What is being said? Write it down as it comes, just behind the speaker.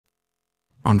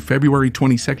On February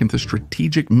 22nd, the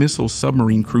strategic missile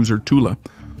submarine cruiser Tula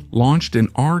launched an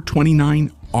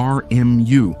R-29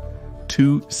 RMU-2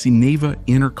 Sineva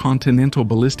Intercontinental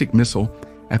ballistic missile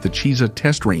at the Chiza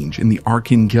test range in the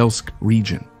Arkhangelsk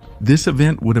region. This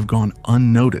event would have gone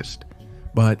unnoticed,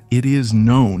 but it is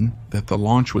known that the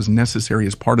launch was necessary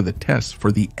as part of the tests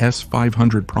for the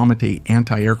S-500 Prometey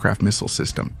anti-aircraft missile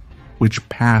system, which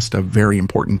passed a very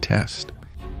important test.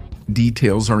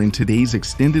 Details are in today's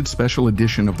extended special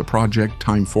edition of the Project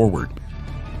Time Forward.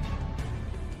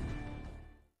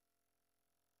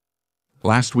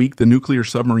 Last week, the nuclear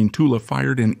submarine Tula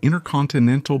fired an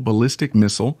intercontinental ballistic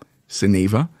missile,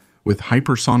 Sineva, with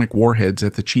hypersonic warheads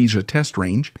at the Chiza test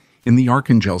range in the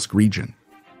Arkhangelsk region.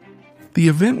 The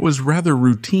event was rather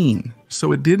routine,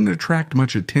 so it didn't attract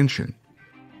much attention.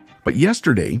 But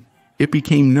yesterday, it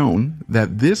became known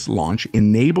that this launch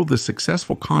enabled the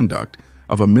successful conduct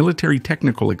of a military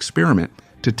technical experiment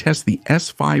to test the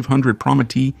S-500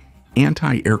 Prometey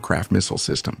anti-aircraft missile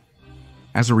system.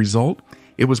 As a result,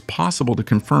 it was possible to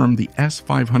confirm the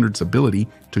S-500's ability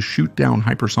to shoot down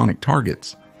hypersonic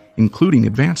targets, including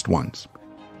advanced ones.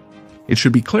 It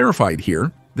should be clarified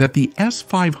here that the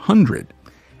S-500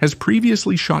 has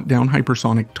previously shot down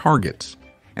hypersonic targets,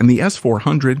 and the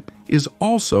S-400 is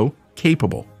also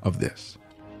capable of this.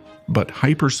 But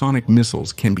hypersonic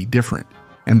missiles can be different,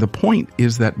 and the point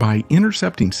is that by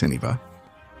intercepting Sineva,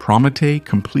 Prometey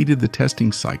completed the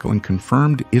testing cycle and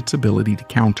confirmed its ability to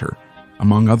counter,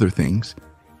 among other things,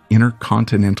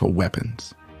 intercontinental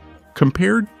weapons.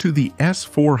 Compared to the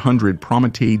S-400,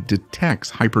 Prometey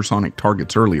detects hypersonic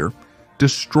targets earlier,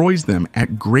 destroys them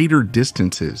at greater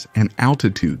distances and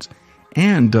altitudes,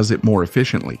 and does it more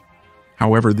efficiently.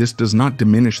 However, this does not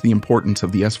diminish the importance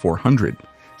of the S-400,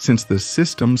 since the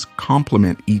systems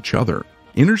complement each other.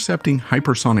 Intercepting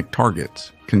hypersonic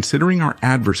targets, considering our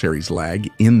adversary's lag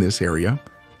in this area,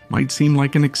 might seem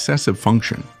like an excessive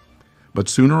function. But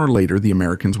sooner or later, the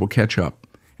Americans will catch up,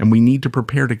 and we need to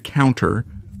prepare to counter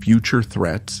future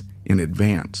threats in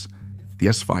advance. The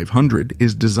S-500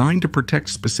 is designed to protect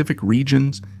specific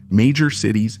regions, major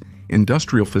cities,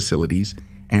 industrial facilities,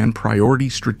 and priority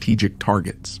strategic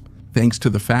targets, thanks to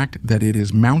the fact that it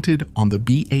is mounted on the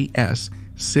BAS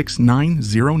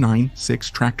 69096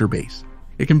 tractor base.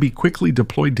 It can be quickly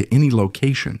deployed to any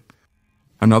location.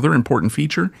 Another important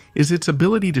feature is its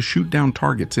ability to shoot down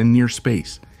targets in near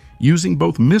space, using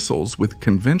both missiles with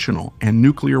conventional and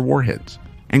nuclear warheads.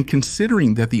 And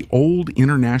considering that the old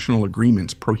international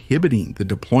agreements prohibiting the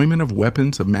deployment of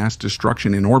weapons of mass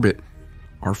destruction in orbit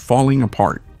are falling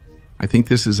apart, I think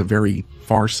this is a very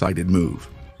far-sighted move.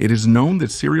 It is known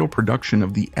that serial production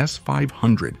of the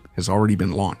S-500 has already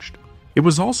been launched. It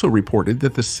was also reported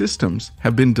that the systems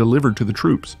have been delivered to the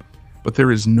troops, but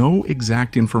there is no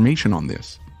exact information on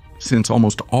this, since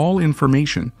almost all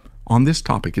information on this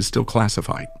topic is still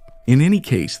classified. In any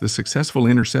case, the successful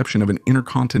interception of an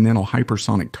intercontinental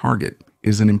hypersonic target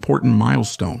is an important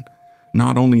milestone,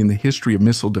 not only in the history of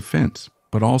missile defense,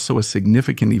 but also a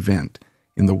significant event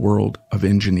in the world of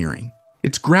engineering.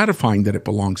 It's gratifying that it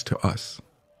belongs to us.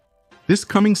 This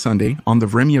coming Sunday on the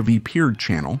Vremya Vpeerd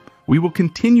channel, we will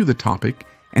continue the topic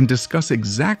and discuss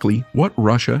exactly what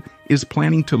Russia is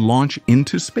planning to launch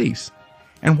into space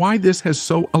and why this has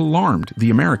so alarmed the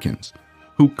Americans,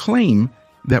 who claim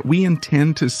that we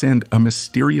intend to send a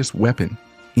mysterious weapon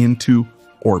into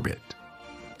orbit.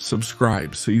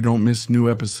 Subscribe so you don't miss new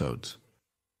episodes.